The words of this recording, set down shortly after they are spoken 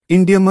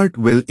IndiaMART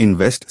will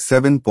invest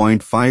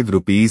 7.5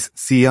 rupees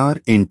crore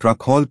in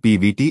Truckhall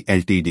Pvt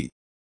Ltd.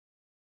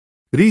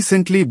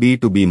 Recently,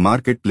 B2B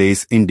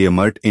marketplace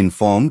IndiaMART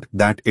informed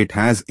that it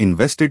has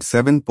invested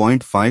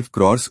 7.5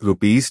 crores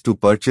rupees to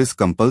purchase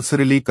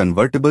compulsorily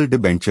convertible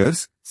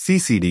debentures,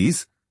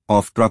 CCDs,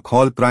 of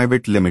Truckhall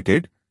Private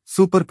Limited,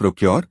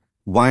 Superprocure,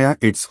 via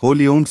its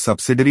wholly owned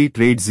subsidiary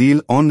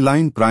Tradezeal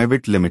Online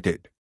Private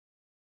Limited.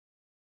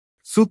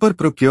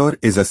 Superprocure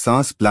is a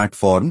SaaS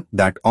platform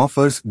that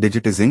offers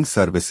digitizing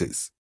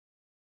services.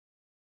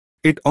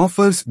 It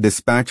offers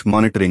dispatch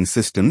monitoring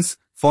systems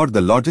for the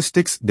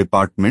logistics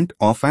department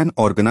of an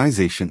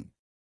organization.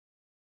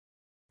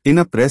 In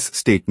a press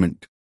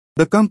statement,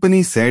 the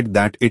company said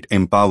that it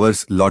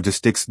empowers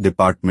logistics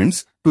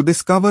departments to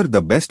discover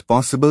the best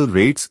possible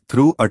rates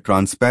through a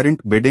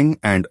transparent bidding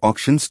and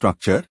auction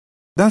structure,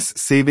 thus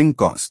saving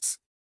costs.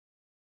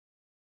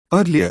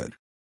 Earlier,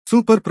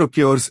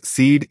 Superprocure's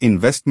seed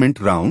investment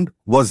round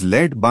was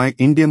led by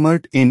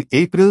IndiaMART in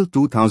April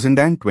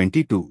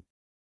 2022.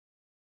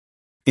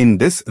 In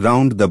this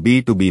round, the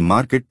B2B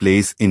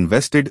marketplace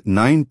invested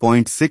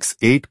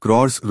 9.68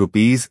 crores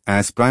rupees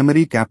as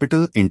primary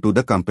capital into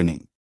the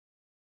company.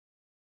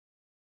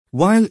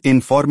 While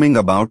informing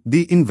about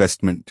the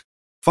investment,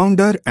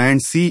 founder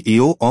and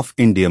CEO of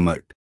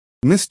IndiaMART,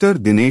 Mr.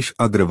 Dinesh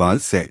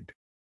Agrawal said,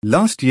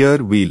 "Last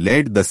year we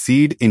led the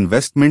seed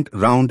investment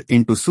round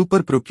into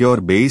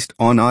Superprocure based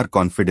on our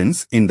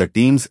confidence in the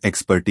team's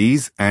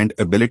expertise and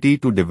ability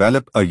to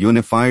develop a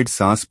unified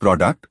SaaS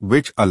product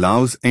which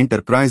allows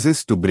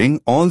enterprises to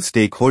bring all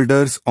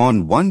stakeholders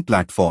on one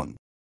platform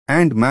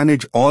and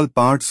manage all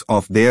parts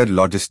of their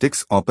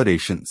logistics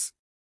operations.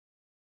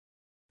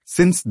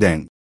 Since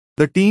then,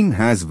 the team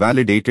has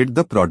validated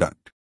the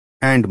product,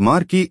 and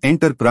marquee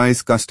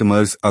enterprise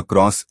customers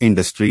across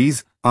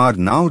industries are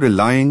now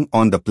relying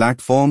on the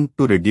platform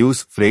to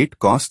reduce freight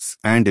costs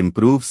and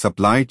improve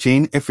supply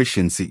chain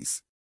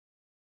efficiencies.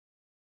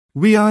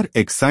 We are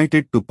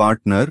excited to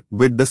partner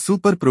with the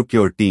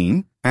Superprocure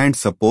team and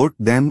support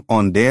them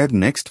on their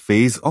next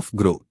phase of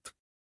growth."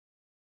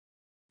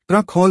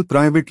 Truckhall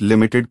Private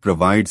Limited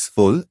provides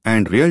full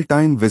and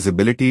real-time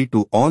visibility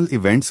to all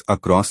events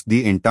across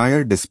the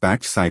entire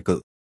dispatch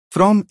cycle,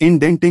 from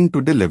indenting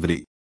to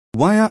delivery,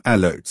 via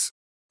alerts,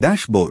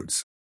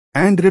 dashboards,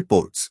 and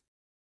reports.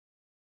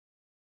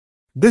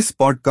 This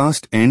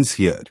podcast ends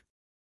here.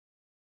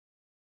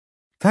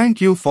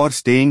 Thank you for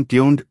staying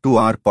tuned to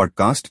our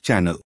podcast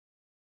channel.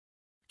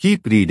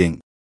 Keep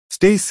reading.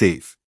 Stay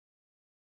safe.